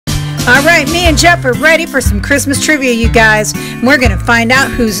All right, me and Jeff are ready for some Christmas trivia, you guys. We're going to find out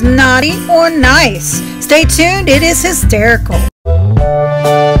who's naughty or nice. Stay tuned, it is hysterical.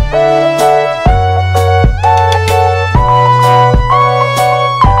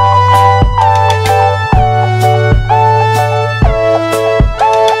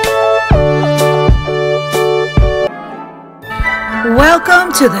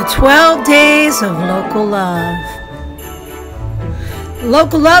 Welcome to the 12 days of local love.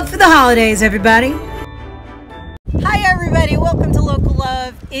 Local love for the holidays, everybody. Hi, everybody. Welcome to Local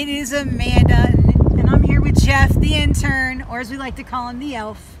Love. It is Amanda, and I'm here with Jeff the Intern, or as we like to call him, the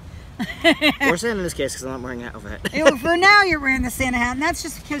elf. Or Santa in this case, because I'm not wearing an elf hat. For now, you're wearing the Santa hat, and that's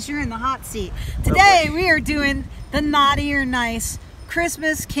just because you're in the hot seat. Today, we are doing the Naughty or Nice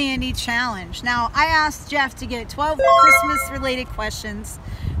Christmas Candy Challenge. Now, I asked Jeff to get 12 Christmas-related questions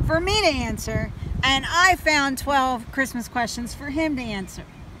for me to answer, and I found 12 Christmas questions for him to answer.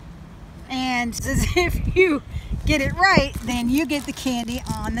 And if you get it right, then you get the candy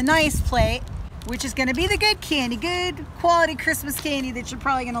on the nice plate, which is going to be the good candy, good quality Christmas candy that you're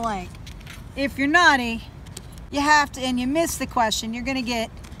probably going to like. If you're naughty, you have to, and you miss the question, you're going to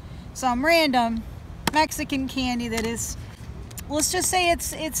get some random Mexican candy that is, let's just say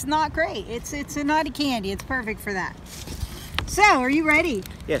it's not great. It's a naughty candy. It's perfect for that. So, are you ready?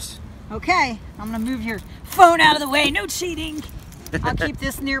 Yes. Okay, I'm gonna move your phone out of the way. No cheating. I'll keep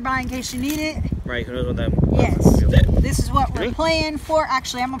this nearby in case you need it. Right, who knows what that... Yes. This is what we're playing for.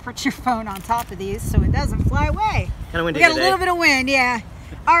 Actually, I'm gonna put your phone on top of these so it doesn't fly away. Kind of windy we got today. A little bit of wind, yeah.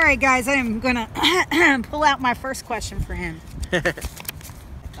 All right, guys, I am gonna pull out my first question for him. All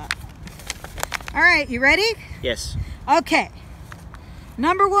right, you ready? Yes. Okay.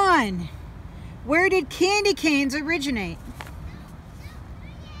 Number one, where did candy canes originate?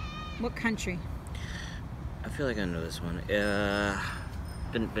 What country? I feel like I know this one. Been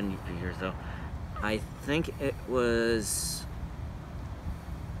a few years though. I think it was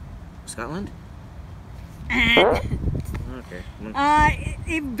Scotland. Okay.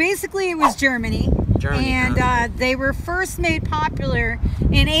 Basically, it was Germany. Germany, and okay. They were first made popular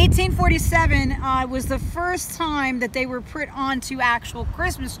in 1847. Was the first time that they were put onto actual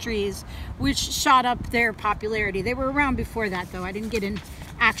Christmas trees, which shot up their popularity. They were around before that, though. I didn't get an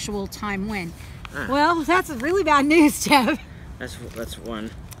actual time when. Well, that's really bad news, Jeff. That's one.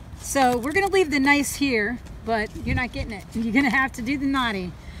 So we're gonna leave the nice here, but you're not getting it. You're gonna have to do the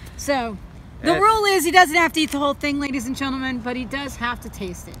naughty. So the rule is he doesn't have to eat the whole thing, ladies and gentlemen, but he does have to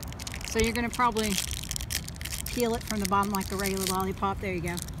taste it. So you're gonna probably peel it from the bottom like a regular lollipop. There you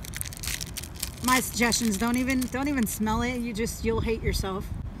go. My suggestions: don't even smell it. You'll hate yourself.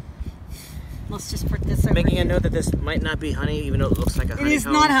 Let's just put this over Making here. a note that this might not be honey, even though it looks like a honeycomb. It is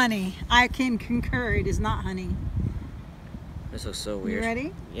not honey. I can concur. It is not honey. This looks so weird. You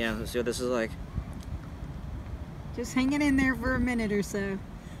ready? Yeah. Let's see what this is like. Just hang it in there for a minute or so.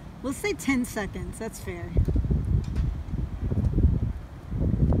 Let's say 10 seconds. That's fair.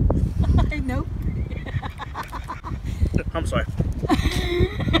 Nope. I'm sorry.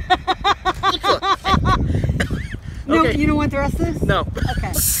 No, Okay. you don't want the rest of this? No.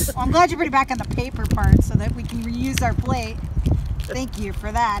 Okay. Well, I'm glad you put it back on the paper part so that we can reuse our plate. Thank you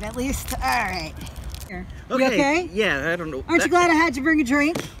for that, at least. All right. Here. Okay. You okay? Yeah, I don't know. Aren't you glad I had you bring a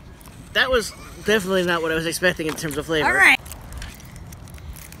drink? That was definitely not what I was expecting in terms of flavor. All right.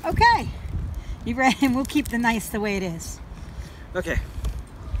 Okay. You ready? And we'll keep the nice the way it is. Okay.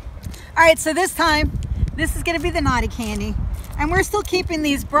 All right, so this time, this is going to be the naughty candy. And we're still keeping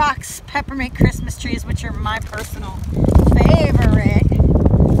these Brock's Peppermint Christmas trees, which are my personal favorite.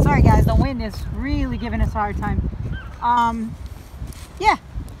 Sorry, guys, the wind is really giving us a hard time. Yeah.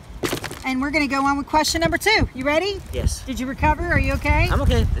 And we're going to go on with question number 2. You ready? Yes. Did you recover? Are you okay? I'm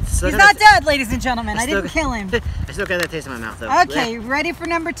okay. He's not dead, ladies and gentlemen. I didn't kill him. I still got that taste in my mouth, though. Okay, ready for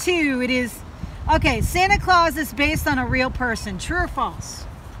number 2. It is, okay, Santa Claus is based on a real person. True or false?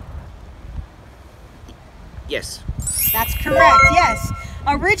 Yes. That's correct, yes.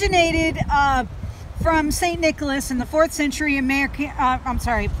 Originated from St. Nicholas in the 4th century in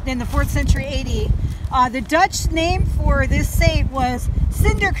the 4th century AD. The Dutch name for this saint was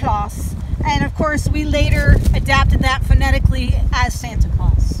Sinterklaas, and of course we later adapted that phonetically as Santa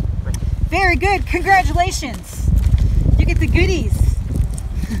Claus. Very good, congratulations. You get the goodies.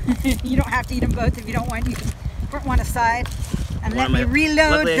 You don't have to eat them both if you don't want. You can put one aside. And let me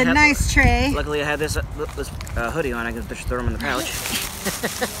reload the nice tray. Luckily I have this hoodie on. I can just throw them in the pouch.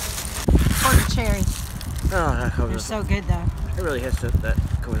 Or the cherries. Oh, that covers They're so good though. It really hits it. That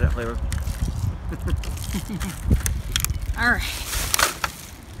covers that flavor. All right.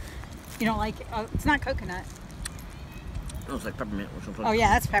 You don't like it? Oh, it's not coconut. Oh, it's like peppermint or something. Oh yeah,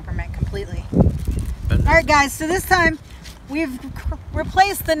 that's peppermint completely. All right, guys. So this time we've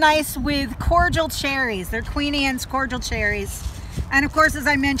replaced the nice with cordial cherries. They're Queen Anne's cordial cherries, and of course, as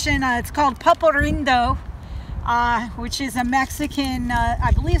I mentioned, it's called paparindo, which is a Mexican,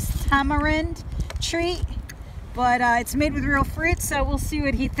 I believe, tamarind treat. But it's made with real fruit, so we'll see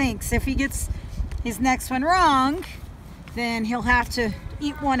what he thinks. If he gets his next one wrong, then he'll have to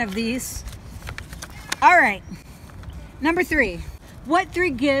eat one of these. All right, number 3. What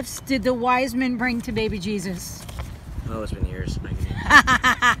 3 gifts did the wise men bring to baby Jesus? Oh, it's been years.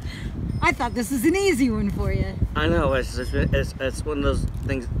 I thought this was an easy one for you. I know, it's one of those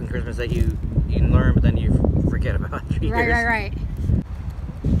things in Christmas that you learn, but then you forget about. Right.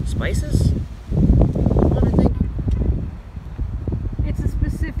 Spices? What do I think? It's a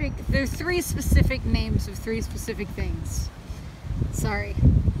specific, there's 3 specific names of 3 specific things. Sorry,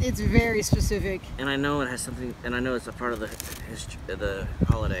 it's very specific. And I know it has something, and I know it's a part of the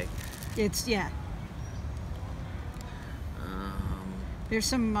holiday. It's, yeah. There's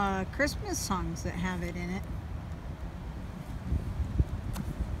some Christmas songs that have it in it.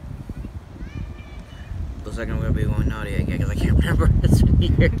 Looks like I'm gonna be going naughty again because I can't remember. It's been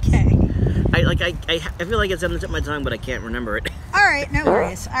years. Okay. I feel like it's on the tip of my tongue, but I can't remember it. All right, no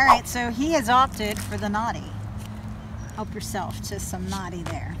worries. All right, so he has opted for the naughty. Help yourself to some naughty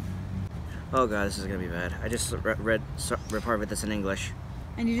there. Oh god, this is gonna be bad. I just read part of this in English.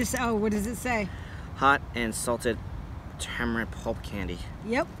 And you just, oh, what does it say? Hot and salted tamarind pulp candy.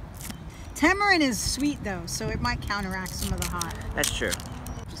 Yep. Tamarind is sweet though, so it might counteract some of the hot. That's true.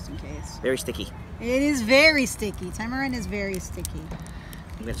 Just in case. Very sticky. It is very sticky. Tamarind is very sticky.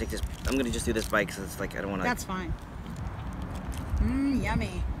 I'm gonna take this. I'm gonna just do this bite because it's like I don't want to. That's fine.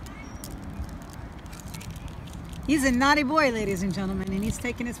 Yummy. He's a naughty boy, ladies and gentlemen, and he's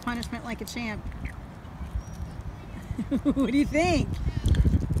taking his punishment like a champ. What do you think?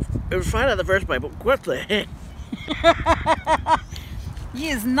 It was fine at the first bite, but quickly. He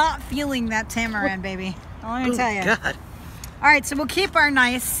is not feeling that tamarind, baby. Let me tell you. God. All right, so we'll keep our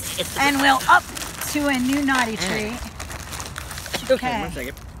nice, and we'll up to a new naughty treat. Okay, 1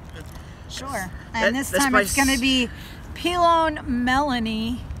 second. Sure. And this time it's going to be Pilon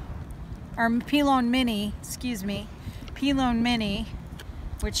Melanie, or Pilon Mini, excuse me. Pilon Mini,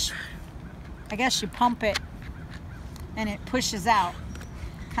 which I guess you pump it and it pushes out.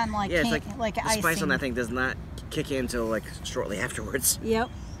 Kind of like, yeah, it's like the icing. spice on that thing does not kick in until like shortly afterwards. Yep.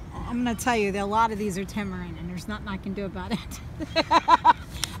 I'm going to tell you that a lot of these are tamarind and there's nothing I can do about it.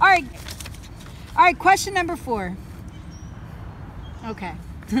 All right, question number 4. Okay.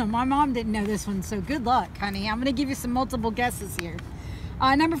 My mom didn't know this one, so good luck, honey. I'm going to give you some multiple guesses here.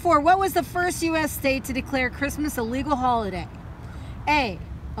 Number 4, what was the first U.S. state to declare Christmas a legal holiday? A,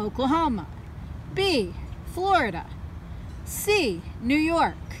 Oklahoma. B, Florida. C, New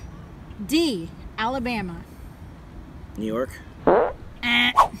York. D, Alabama. New York. I'm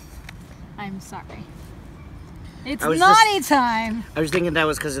sorry. It's naughty time. I was thinking that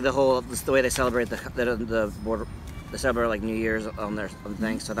was because of the way they celebrate the border. They celebrate like New Year's on their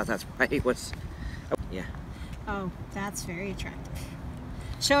thing, so that's why it was. Yeah. Oh, that's very attractive.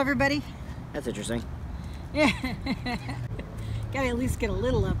 Show everybody. That's interesting. Yeah. Gotta at least get a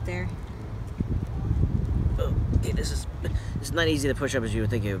little up there. Oh, okay, this is not easy to push up as you would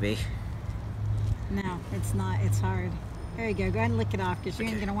think it would be. No, it's not. It's hard. There you go. Go ahead and lick it off because you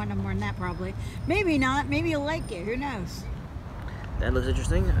ain't gonna want no more than that probably. Maybe not. Maybe you'll like it. Who knows? That looks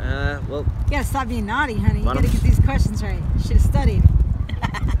interesting. Well. You gotta stop being naughty, honey. You gotta get these questions right. You should have studied.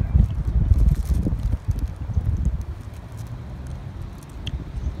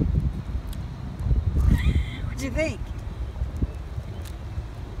 What'd you think?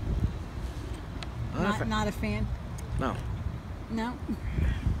 Not a fan? No. No?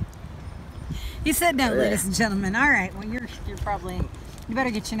 You said no, ladies and gentlemen. All right. Well, you're probably... You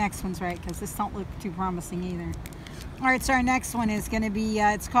better get your next ones right because this don't look too promising either. All right, so our next one is going to be,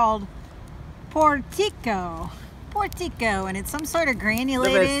 it's called Portico. Portico, and it's some sort of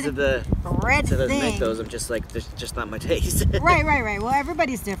granulated red thing. Make those, I'm just like, there's just not my taste. Right. Well,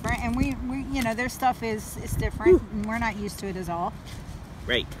 everybody's different, and we you know, their stuff is different, and we're not used to it as all.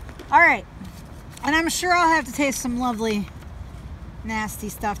 Right. All right, and I'm sure I'll have to taste some lovely, nasty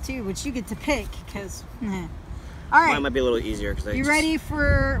stuff too, which you get to pick, because, All right. Mine might be a little easier. You ready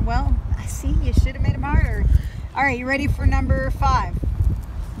for, well, I see, you should have made them harder. All right, you ready for number 5?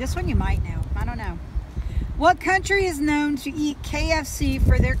 This one you might know. I don't know. What country is known to eat KFC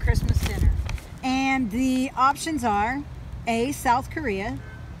for their Christmas dinner? And the options are A, South Korea,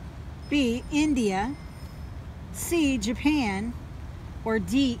 B, India, C, Japan, or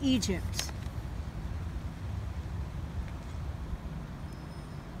D, Egypt.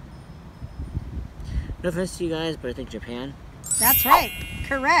 No offense to you guys, but I think Japan. That's right.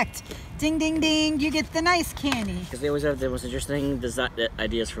 Correct. Ding, ding, ding. You get the nice candy. Because they always have the most interesting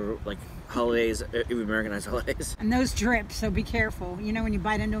ideas for like holidays, even Americanized holidays. And those drip, so be careful. You know when you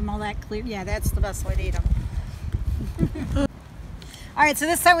bite into them all that clear? Yeah, that's the best way to eat them. All right, so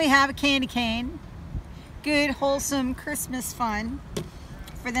this time we have a candy cane. Good, wholesome Christmas fun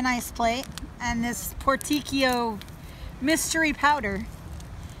for the nice plate. And this Porticchio mystery powder,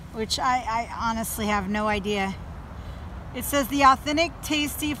 which I honestly have no idea. It says the authentic,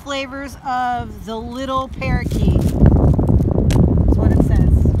 tasty flavors of the little parakeet. That's what it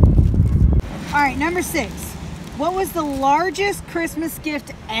says. All right, number 6. What was the largest Christmas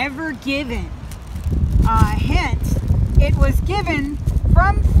gift ever given? Hint, it was given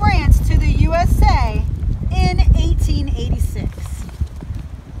from France to the USA in 1886.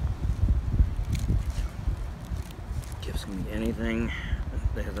 Gifts can be anything.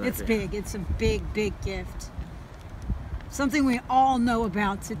 It's big. It's a big, big gift. Something we all know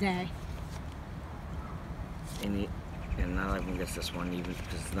about today. And now I can guess this one, even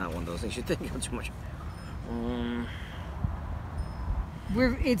because it's not one of those things you think of too much.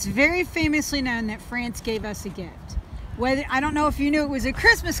 It's very famously known that France gave us a gift. Whether I don't know if you knew it was a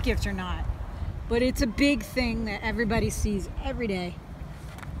Christmas gift or not, but it's a big thing that everybody sees every day.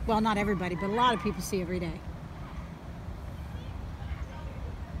 Well, not everybody, but a lot of people see every day.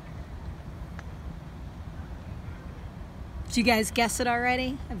 Did you guys guess it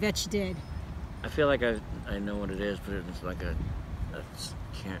already? I bet you did. I feel like I know what it is, but it's like I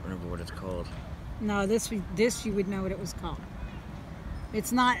can't remember what it's called. No, this you would know what it was called.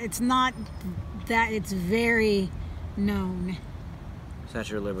 It's not that, it's very known.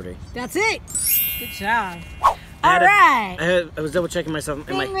 Statue of Liberty. That's it. Good job. All right. I was double checking myself.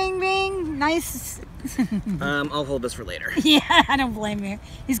 Bing, bing, bing. Nice. I'll hold this for later. Yeah, I don't blame you.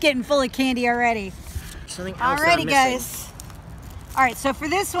 He's getting full of candy already. Something else Alrighty, guys. All right, so for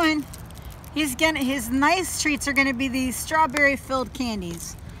this one, his nice treats are gonna be these strawberry-filled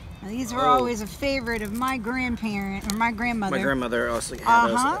candies. Now, these were always a favorite of my grandparent or my grandmother. My grandmother also had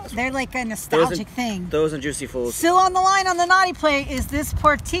those. They're like a nostalgic thing. Those and Juicy Fools. Still on the line on the naughty plate is this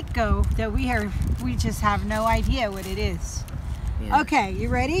Porticchio that we just have no idea what it is. Yeah. Okay, you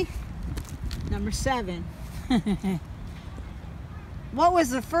ready? Number 7. What was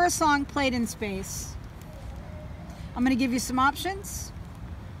the first song played in space? I'm going to give you some options.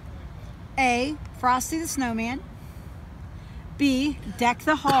 A, Frosty the Snowman. B, Deck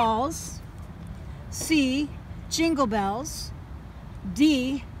the Halls. C, Jingle Bells.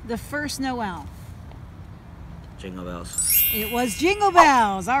 D, The First Noel. Jingle Bells. It was Jingle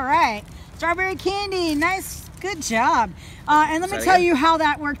Bells. All right. Strawberry candy. Nice. Good job. And let me tell you how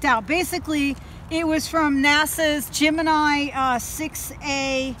that worked out. Basically, it was from NASA's Gemini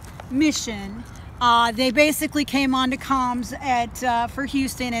 6A mission. They basically came onto comms for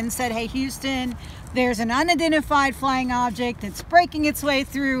Houston and said, hey, Houston, there's an unidentified flying object that's breaking its way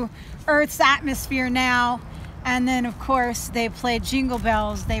through Earth's atmosphere now. And then, of course, they played Jingle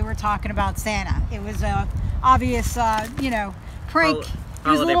Bells. They were talking about Santa. It was a obvious, prank. It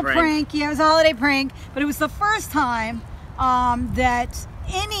was a little prank. Yeah, it was a holiday prank. But it was the first time that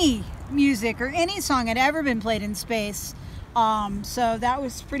any music or any song had ever been played in space. So that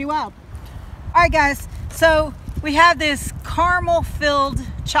was pretty wild. All right, guys. So we have this caramel-filled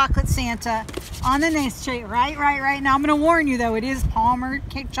chocolate Santa on the nice tray. Right. Now, I'm going to warn you, though. It is Palmer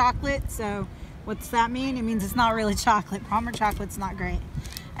cake chocolate. So what's that mean? It means it's not really chocolate. Palmer chocolate's not great.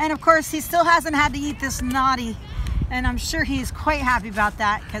 And, of course, he still hasn't had to eat this naughty. And I'm sure he's quite happy about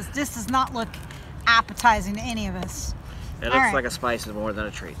that because this does not look appetizing to any of us. It looks like a spice more than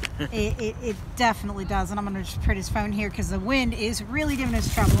a treat. it definitely does. And I'm going to just put his phone here because the wind is really giving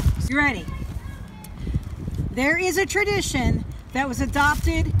us trouble. You ready? There is a tradition that was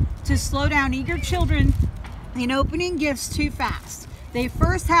adopted to slow down eager children in opening gifts too fast. They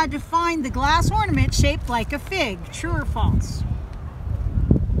first had to find the glass ornament shaped like a fig. True or false?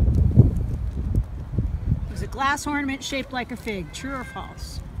 It was a glass ornament shaped like a fig. True or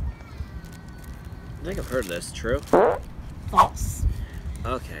false? I think I've heard this. True? False.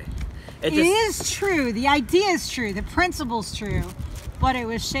 Okay. It is true. The idea is true. The principle's true. But it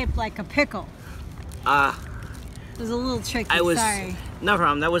was shaped like a pickle. It was a little tricky. Sorry. No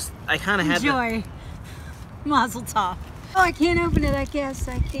problem. I kind of had to. Enjoy. Mazel tov. Oh, I can't open it, I guess.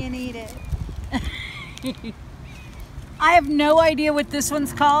 I can't eat it. I have no idea what this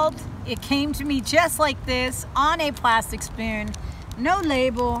one's called. It came to me just like this on a plastic spoon. No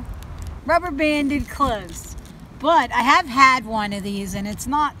label. Rubber banded closed. But I have had one of these and it's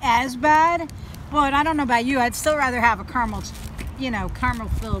not as bad. But I don't know about you. I'd still rather have a caramel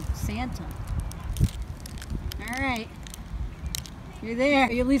filled Santa. All right. You're there.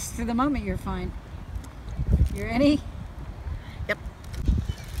 At least for the moment, you're fine. You ready? Yep.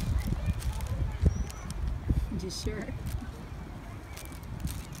 You sure?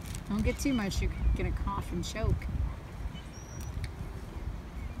 Don't get too much. You're gonna cough and choke.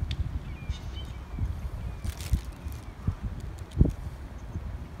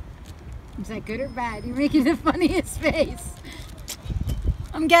 Is that good or bad? You're making the funniest face.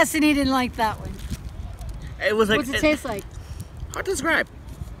 I'm guessing he didn't like that one. It was like. What's it taste like? Hard to describe.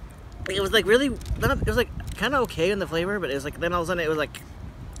 It was like really. It was like kind of okay in the flavor, but it was like then all of a sudden it was like.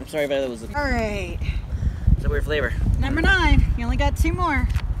 I'm sorry, but it was. All right. It's a weird flavor. Number 9. You only got 2 more.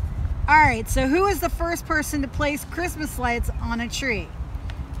 All right. So who was the first person to place Christmas lights on a tree?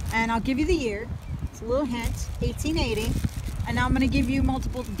 And I'll give you the year. It's a little hint. 1880. And now I'm going to give you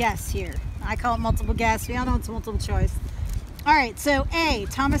multiple guess here. I call it multiple guess. We all know it's multiple choice. All right. So A,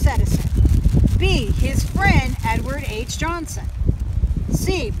 Thomas Edison. B, his friend Edward H. Johnson.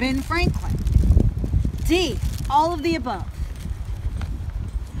 C, Ben Franklin. D, all of the above.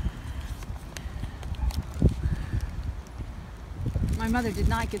 My mother did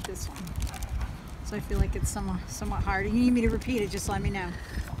not get this one, so I feel like it's somewhat hard. If you need me to repeat it, just let me know.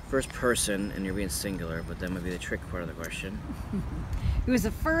 First person, and you're being singular, but that might be the trick part of the question. Who was the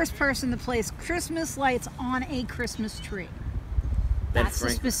first person to place Christmas lights on a Christmas tree? That's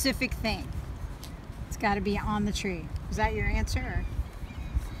a specific thing. It's got to be on the tree. Is that your answer? Or?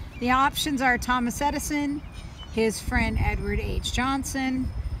 The options are Thomas Edison, his friend Edward H. Johnson,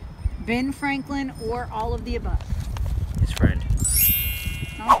 Ben Franklin, or all of the above. His friend.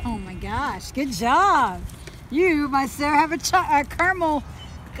 Oh my gosh, good job. You must have a caramel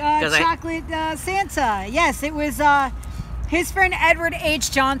chocolate Santa. Yes, it was his friend Edward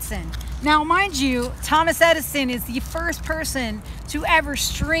H. Johnson. Now, mind you, Thomas Edison is the first person to ever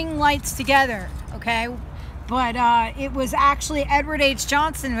string lights together, okay? But it was actually Edward H.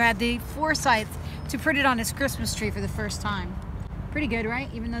 Johnson who had the foresight to put it on his Christmas tree for the first time. Pretty good, right?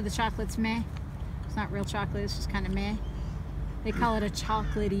 Even though the chocolate's meh. It's not real chocolate, it's just kind of meh. They call it a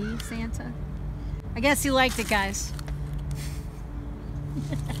chocolatey Santa. I guess you liked it, guys.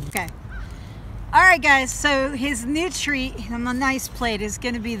 Okay. All right, guys, so his new treat on the nice plate is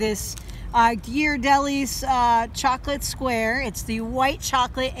going to be this Ghirardelli's chocolate square. It's the white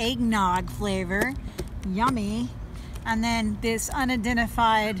chocolate eggnog flavor. Yummy. And then this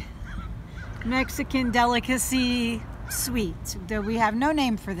unidentified Mexican delicacy sweet. We have no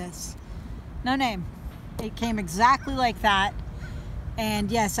name for this. No name. It came exactly like that.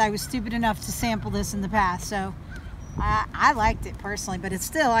 And yes, I was stupid enough to sample this in the past, so I liked it personally, but it's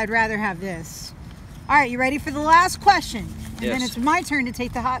still, I'd rather have this. All right, you ready for the last question? And yes. Then it's my turn to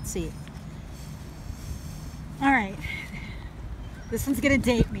take the hot seat. All right. This one's gonna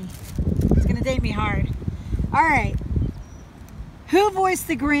date me. It's gonna date me hard. All right. Who voiced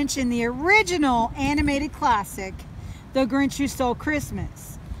the Grinch in the original animated classic, The Grinch Who Stole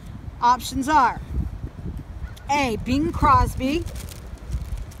Christmas? Options are A, Bing Crosby,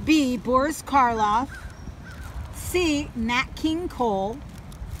 B, Boris Karloff, C, Nat King Cole,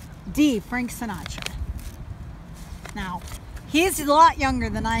 D, Frank Sinatra. Now, he's a lot younger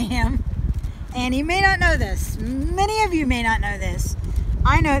than I am, and he may not know this. Many of you may not know this.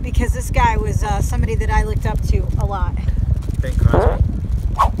 I know it because this guy was somebody that I looked up to a lot. Bing Crosby.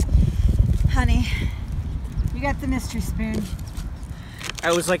 Honey, you got the mystery spoon.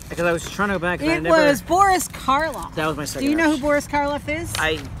 I was like, because I was trying to go back. It was Boris Karloff. That was my second. Do you know option. who Boris Karloff is?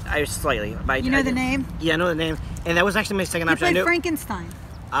 I slightly. You know the name? Yeah, I know the name, and that was actually my second He option. I played knew. Frankenstein.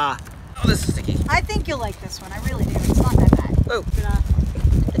 Oh, this is sticky. I think you'll like this one. I really do. It's not that bad. Oh. But,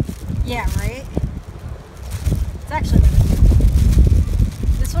 yeah, right? It's actually really good.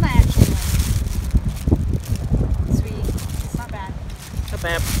 This one I actually like. Sweet. It's not bad. Not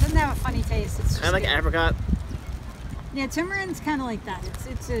bad. It doesn't have a funny taste. It's just I like good. apricot. Yeah, tamarind's kind of like that.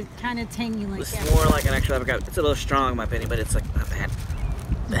 It's a kind of tangy like It's apricot. more like an actual apricot. It's a little strong in my opinion, but it's like not bad.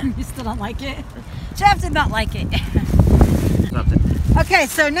 You still don't like it? Jeff did not like it. Nothing. Okay,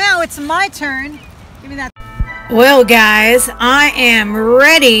 so now it's my turn. Give me that. Well, guys, I am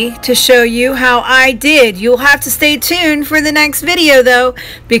ready to show you how I did. You'll have to stay tuned for the next video, though,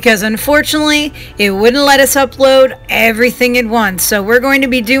 because unfortunately, it wouldn't let us upload everything at once. So we're going to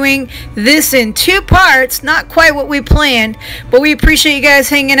be doing this in 2 parts. Not quite what we planned, but we appreciate you guys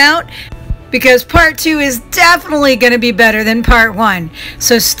hanging out, because part 2 is definitely going to be better than part 1.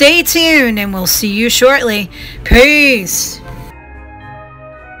 So stay tuned, and we'll see you shortly. Peace.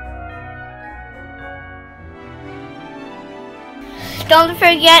 Don't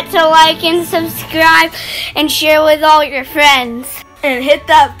forget to like and subscribe and share with all your friends. And hit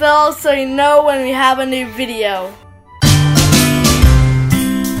that bell so you know when we have a new video.